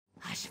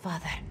Elvish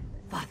father.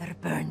 Father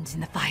burns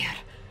in the fire.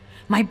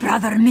 My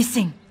brother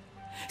missing.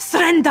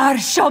 Surrender,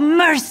 show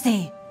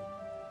mercy!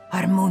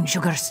 Our moon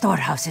sugar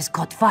storehouses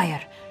caught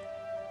fire.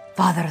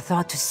 Father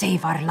thought to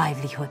save our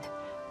livelihood.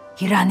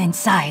 He ran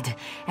inside,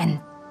 and...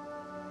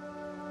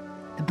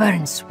 the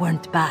burns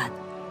weren't bad,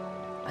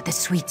 but the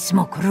sweet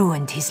smoke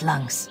ruined his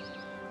lungs.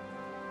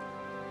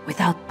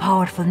 Without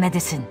powerful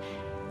medicine,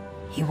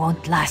 he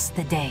won't last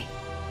the day.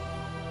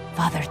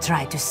 Father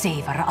tried to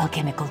save our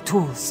alchemical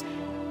tools.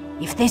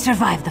 If they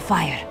survive the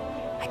fire,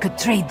 I could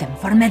trade them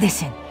for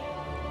medicine.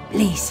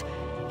 Please,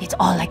 it's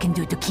all I can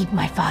do to keep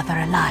my father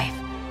alive.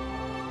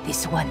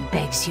 This one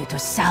begs you to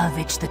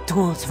salvage the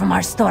tools from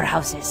our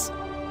storehouses.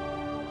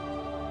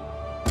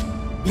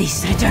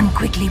 Please return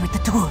quickly with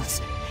the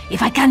tools.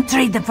 If I can't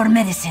trade them for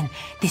medicine,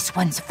 this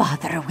one's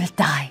father will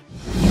die.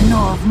 You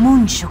know of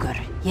moon sugar,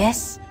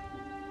 yes?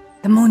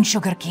 The moon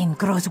sugar cane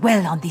grows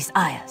well on these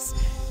isles.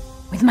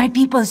 With my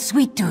people's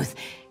sweet tooth,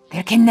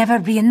 there can never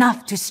be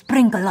enough to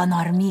sprinkle on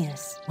our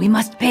meals. We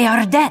must pay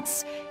our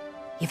debts.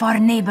 If our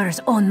neighbors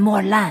own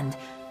more land,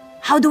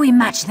 how do we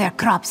match their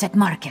crops at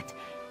market?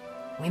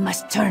 We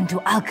must turn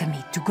to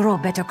alchemy to grow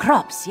better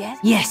crops, yes?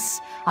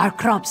 Yes, our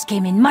crops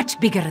came in much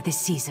bigger this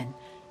season.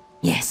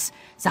 Yes,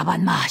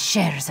 Zabanma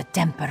shares a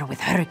temper with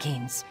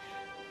hurricanes.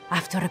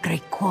 After a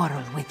great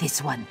quarrel with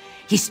this one,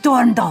 he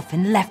stormed off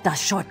and left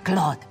us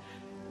short-clawed.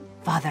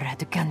 Father had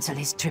to cancel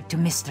his trip to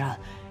Mistral,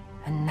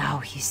 and now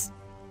he's...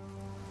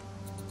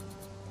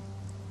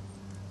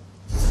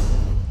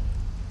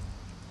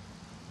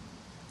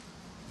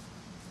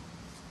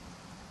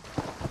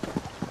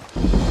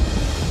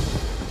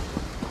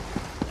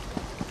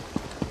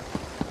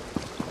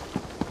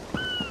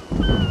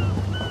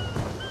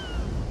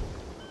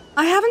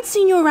 I haven't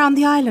seen you around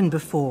the island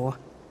before.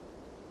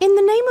 In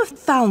the name of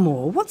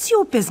Thalmor, what's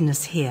your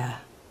business here?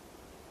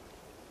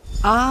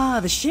 Ah,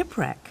 the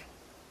shipwreck.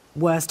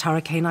 Worst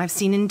hurricane I've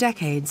seen in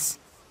decades.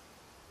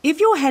 If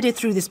you're headed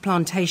through this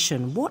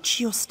plantation, watch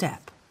your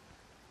step.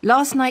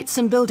 Last night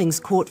some buildings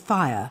caught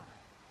fire.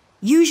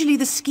 Usually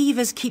the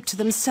skeevers keep to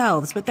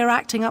themselves, but they're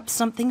acting up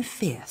something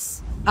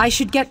fierce. I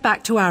should get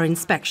back to our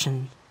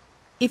inspection.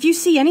 If you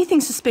see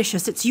anything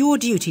suspicious, it's your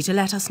duty to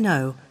let us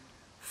know.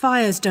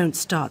 Fires don't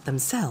start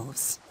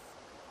themselves.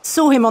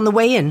 Saw him on the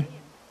way in.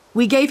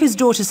 We gave his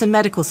daughter some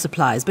medical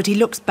supplies, but he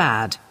looks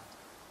bad.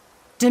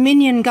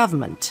 Dominion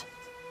government.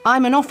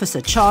 I'm an officer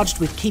charged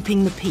with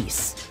keeping the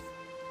peace.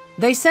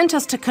 They sent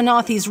us to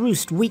Khenarthi's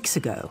Roost weeks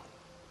ago.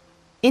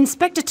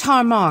 Inspector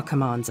Tarmar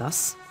commands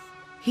us.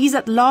 He's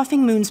at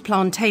Laughing Moon's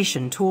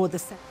plantation toward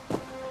the...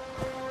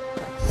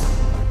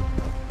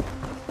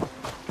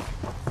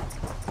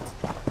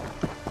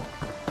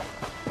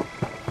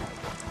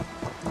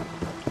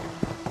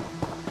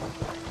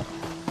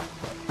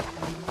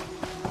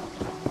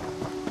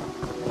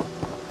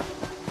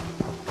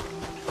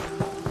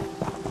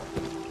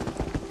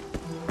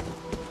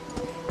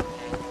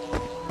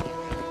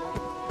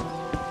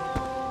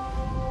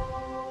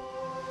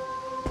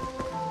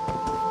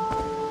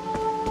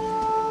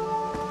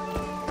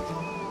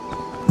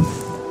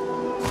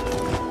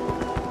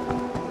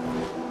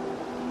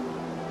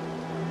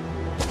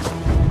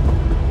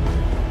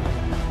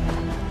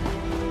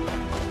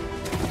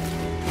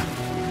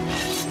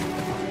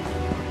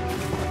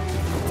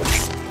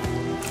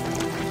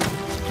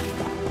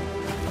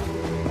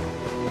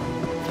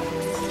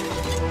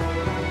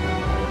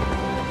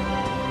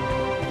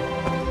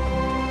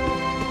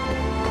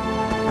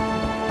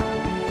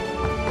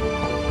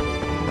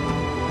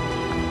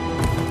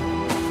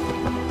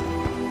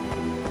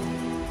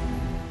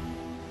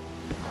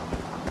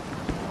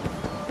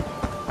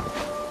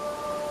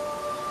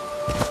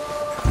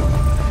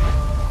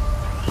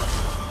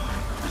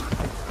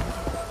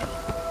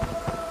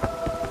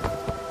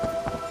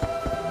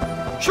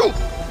 Shoo!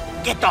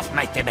 Get off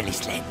my family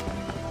sled.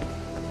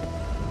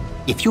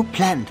 If you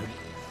plan to...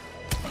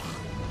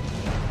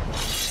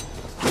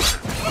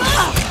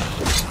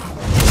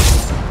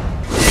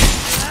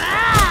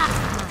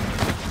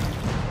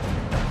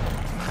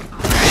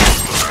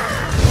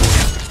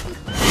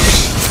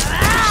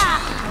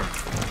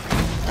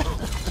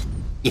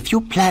 If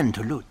you plan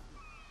to loot...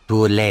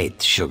 Too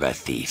late, sugar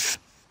thief.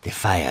 The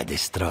fire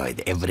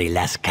destroyed every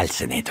last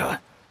calcinator.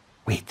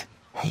 Wait,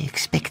 I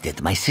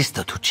expected my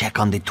sister to check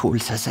on the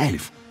tools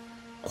herself.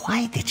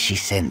 Why did she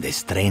send a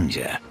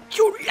stranger?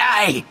 You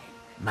lie!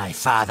 My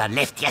father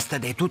left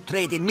yesterday to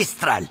trade in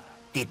Mistral,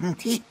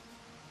 didn't he?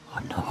 Oh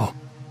no.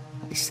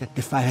 I set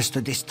the fires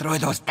to destroy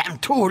those damn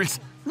tools,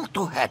 not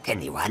to hurt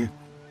anyone.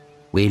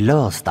 We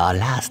lost our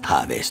last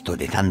harvest to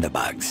the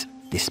thunderbugs,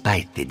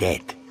 despite the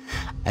debt.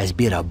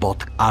 Asbira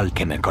bought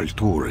alchemical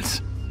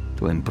tools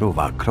to improve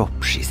our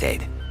crop, she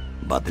said.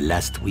 But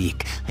last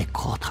week, I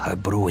caught her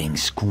brewing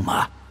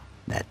skooma.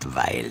 That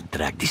vile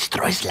drug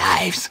destroys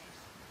lives.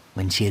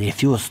 When she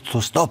refused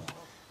to stop,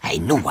 I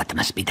knew what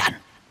must be done.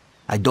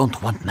 I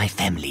don't want my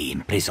family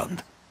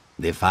imprisoned.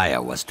 The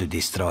fire was to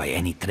destroy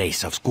any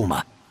trace of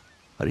skooma.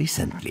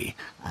 Recently,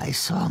 I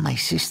saw my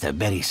sister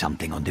bury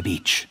something on the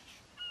beach.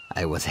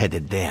 I was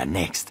headed there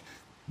next,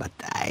 but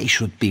I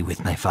should be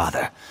with my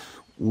father.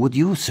 Would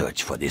you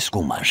search for the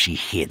skooma she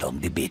hid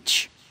on the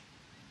beach?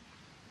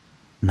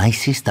 My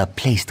sister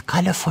placed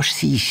colorful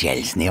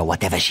seashells near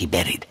whatever she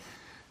buried.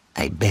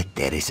 I bet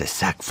there is a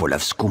sack full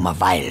of skooma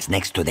vials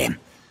next to them.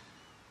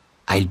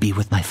 I'll be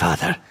with my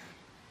father.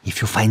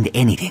 If you find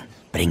anything,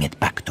 bring it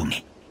back to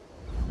me.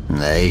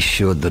 I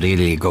should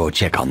really go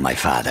check on my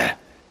father.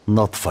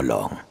 Not for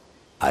long.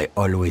 I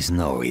always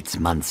know it's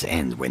month's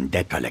end when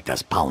debt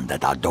collectors pound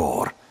at our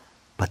door.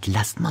 But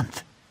last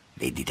month,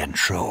 they didn't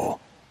show.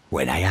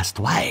 When I asked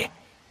why,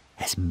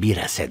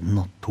 Asbira said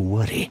not to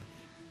worry.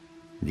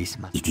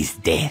 It is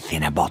death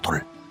in a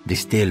bottle.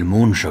 Distill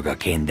moon sugar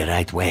cane the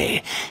right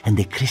way, and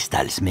the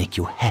crystals make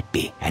you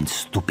happy and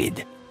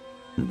stupid.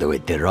 Do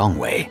it the wrong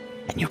way,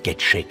 and you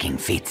get shaking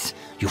fits.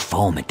 You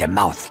foam at the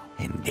mouth,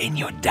 and then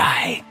you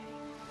die.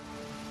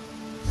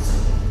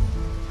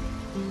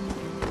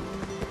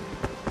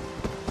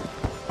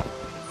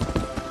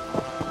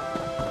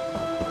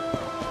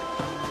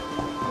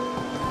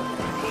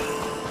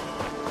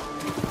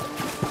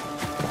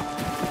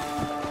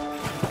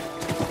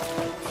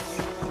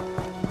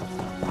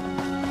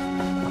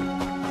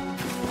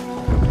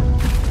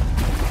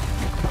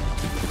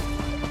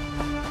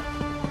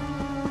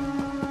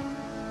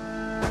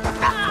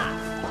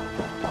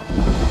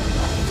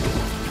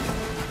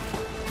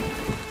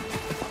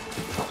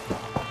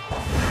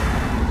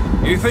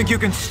 You think you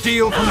can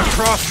steal from the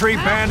cross-tree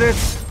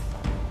bandits?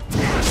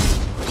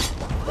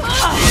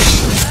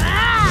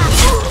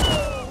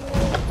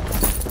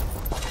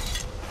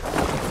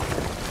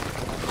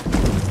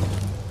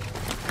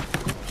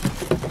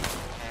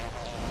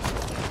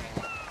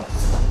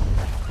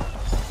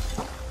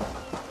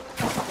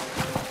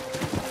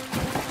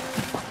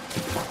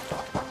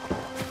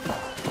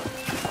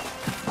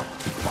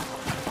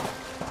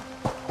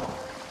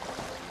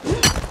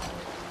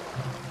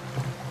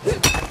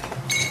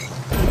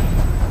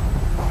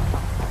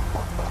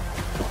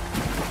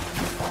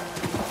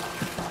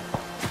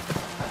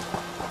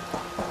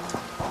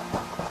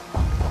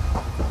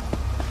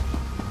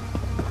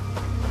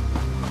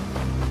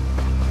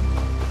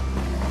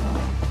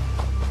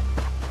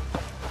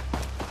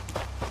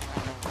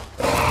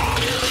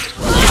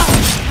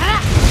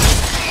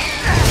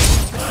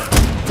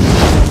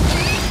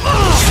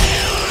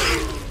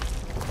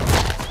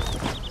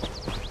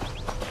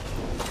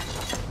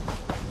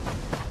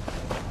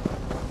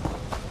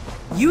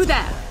 You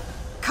there!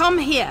 Come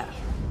here!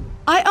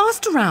 I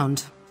asked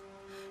around.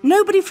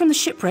 Nobody from the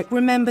shipwreck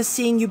remembers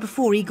seeing you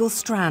before Eagle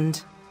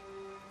Strand.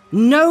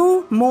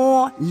 No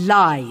more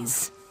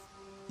lies.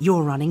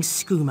 You're running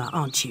skooma,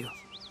 aren't you?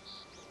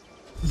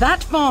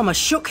 That farmer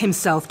shook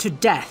himself to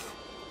death.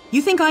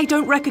 You think I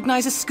don't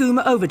recognize a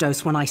skooma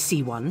overdose when I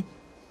see one?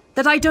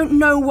 That I don't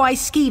know why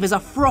skeevers are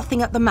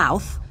frothing at the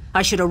mouth?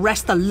 I should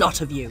arrest the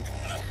lot of you.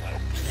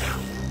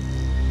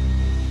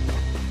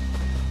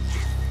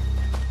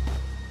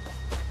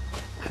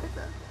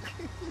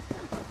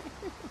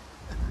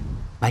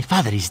 My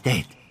father is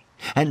dead,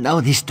 and now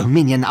this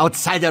Dominion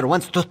outsider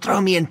wants to throw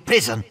me in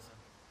prison.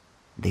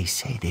 They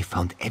say they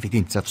found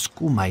evidence of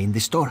skooma in the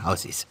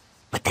storehouses,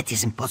 but that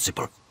is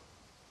impossible.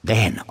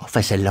 Then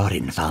Officer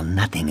Lorin found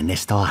nothing in the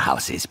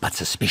storehouses but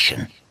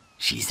suspicion.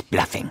 She's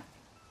bluffing.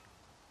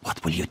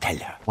 What will you tell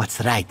her? What's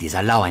right is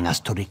allowing us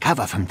to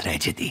recover from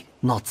tragedy,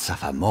 not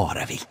suffer more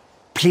of it.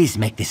 Please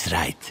make this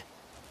right.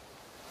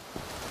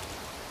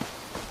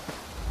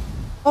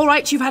 All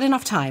right, you've had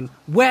enough time.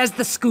 Where's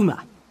the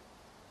skooma?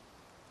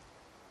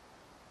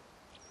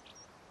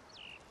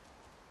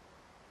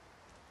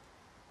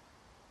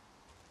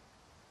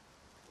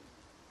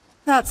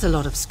 That's a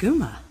lot of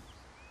skooma.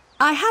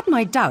 I had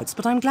my doubts,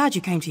 but I'm glad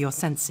you came to your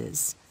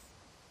senses.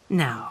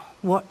 Now,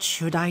 what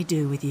should I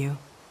do with you?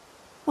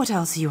 What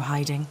else are you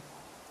hiding?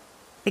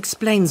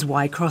 Explains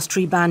why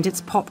cross-tree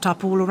bandits popped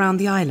up all around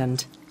the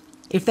island.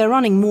 If they're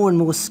running more and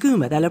more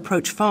skooma, they'll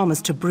approach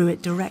farmers to brew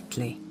it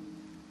directly.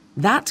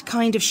 That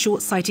kind of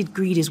short-sighted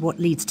greed is what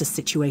leads to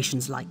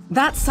situations like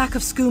that. Sack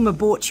of skooma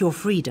bought your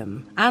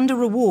freedom, and a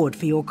reward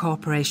for your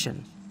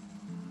cooperation.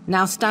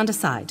 Now stand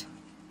aside.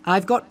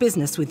 I've got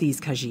business with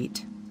these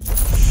Khajiit.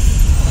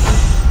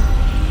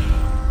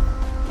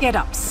 Get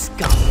up,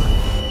 scum.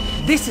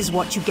 This is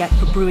what you get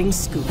for brewing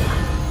skooma.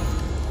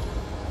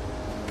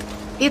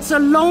 It's a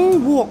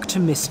long walk to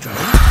Mistral.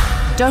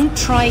 Don't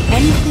try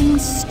anything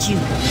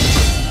stupid.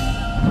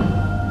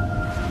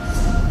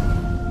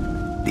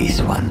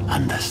 This one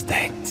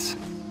understands.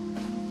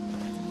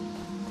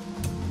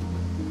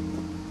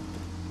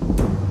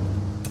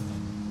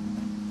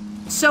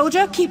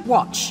 Soldier, keep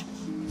watch.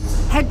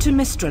 Head to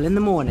Mistral in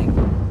the morning.